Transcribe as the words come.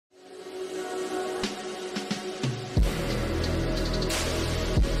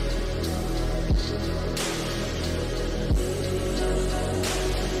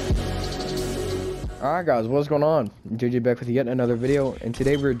Alright guys, what's going on? JJ back with yet another video, and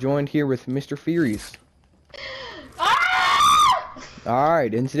today we're joined here with Mr. Furious.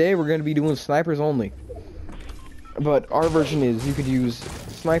 Alright, and today we're going to be doing snipers only. But our version is you could use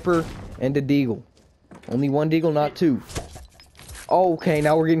sniper and a deagle. Only one deagle, not two. Oh, okay,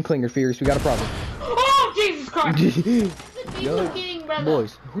 now we're getting clinger, Furious. We got a problem. Oh, Jesus Christ! Yo,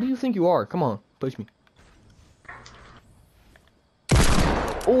 boys, who do you think you are? Come on, push me.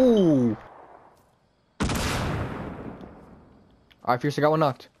 Oh! Alright, Fierce, I got one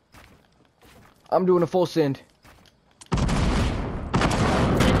knocked. I'm doing a full send.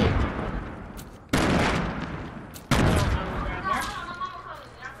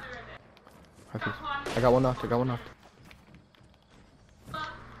 I got one knocked,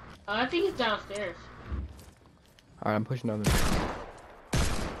 I think he's downstairs. Alright, I'm pushing down there.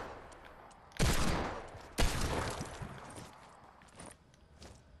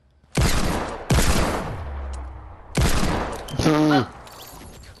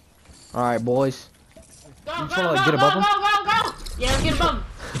 Alright, boys. Go, You go, trying to like, go, get above go, him? go! Yeah, let's get above him.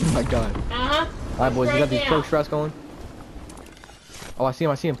 Oh my god. Alright, boys, you got these perk strats going? Oh, I see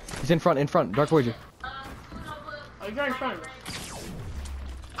him. He's in front. Dark Voyager. Oh, he's right in front of us.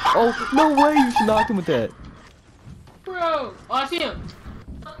 Oh, no way! You should knock him with that. Bro! Oh, I see him.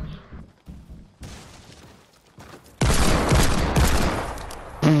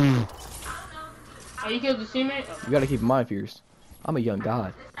 Oh, you killed the teammate? Oh. You gotta keep in mind, Fierce. I'm a young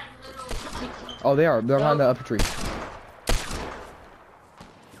god. Oh, they are. They're behind the upper tree.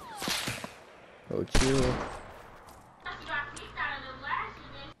 Oh, chill.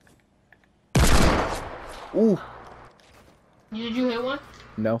 Ooh. Did you hit one?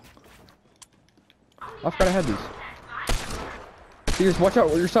 No. I forgot I had these. Fierce, watch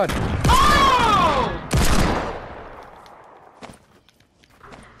out. Your side. Oh!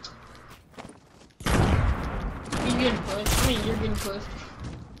 He's getting pushed. I mean, you're getting pushed.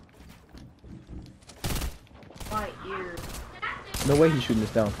 Right here. No way he's shooting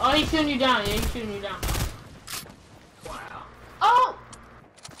this down. Oh, he's shooting you down. Yeah, he's shooting you down. Wow. Oh!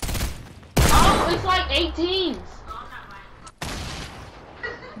 Oh, it's like 18s.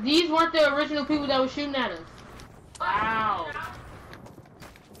 These weren't the original people that were shooting at us. Wow.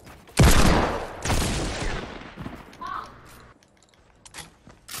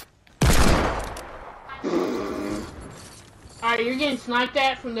 Alright, you're getting sniped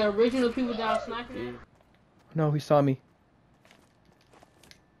at from the original people that were sniping at? No, he saw me.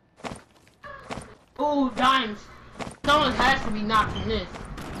 Oh, dimes. Someone has to be knocked from this.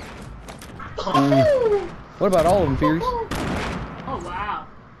 What about all of them, Fierce? Oh, wow.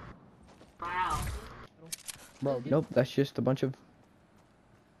 Wow. Bro, nope, that's just a bunch of...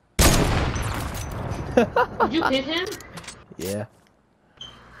 Did you hit him? Yeah.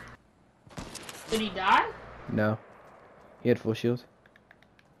 Did he die? No. He had full shield.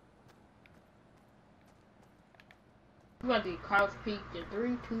 You about to crouch peek in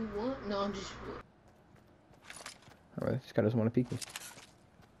 3, 2, 1? No, I'm just... Alright, this guy doesn't want to peek me.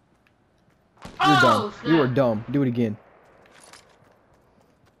 You're Oh, dumb. snap. You are dumb. Do it again.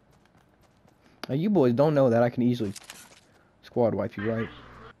 Now, you boys don't know that I can easily squad wipe you, right?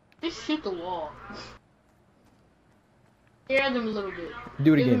 Just shoot the wall. Scare them a little bit.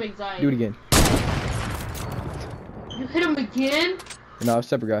 Do it Give them again. anxiety. Do it again. You hit him again? No, it's a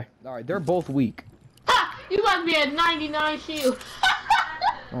separate guy. Alright, they're both weak. Ha! You about to be at 99 shield.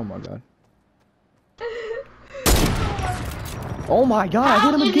 Oh my god. Oh my god, I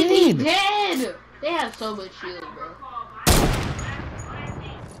hit him He again! dead! They have so much shield, bro.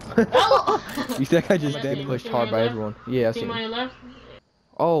 Oh! You see that guy just dead pushed hard by everyone. Yeah, I see Team on him. your left?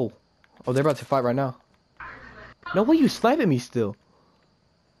 Oh. Oh, they're about to fight right now. No way you sniping me still.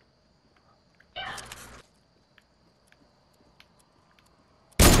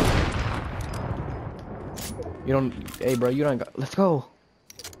 You don't, hey bro, you don't got, let's go.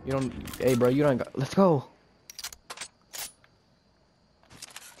 You don't, hey bro, you don't got, let's go.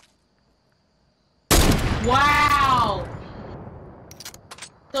 Wow!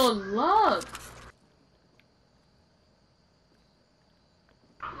 So luck.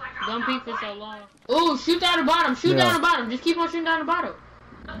 Don't peek for so long. Ooh, shoot down the bottom, shoot down the bottom. Just keep on shooting down the bottom.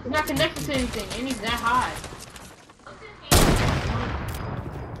 He's not connected to anything, and he's that high.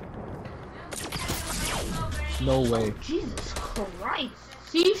 No way. Jesus Christ.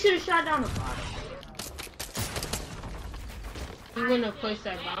 See, you should have shot down the bottom. He wouldn't have placed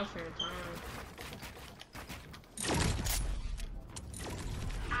that bouncer in time.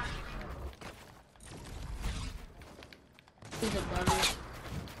 He's above you.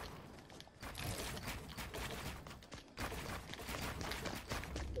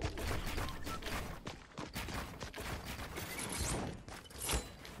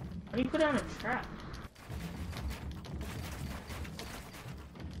 How do you put down a trap?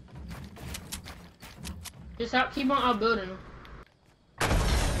 Just keep on outbuilding him.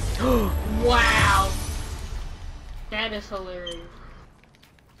 Wow! That is hilarious.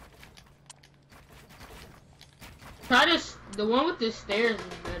 Try this. The one with the stairs is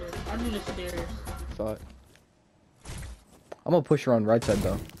better. I do the stairs. Thought. I'm gonna push her on right side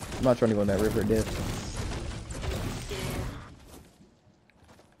though. I'm not trying to go in that river dip.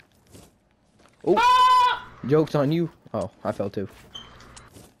 Oh, Ah! joke's on you. Oh, I fell too.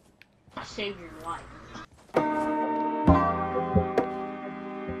 I saved your life.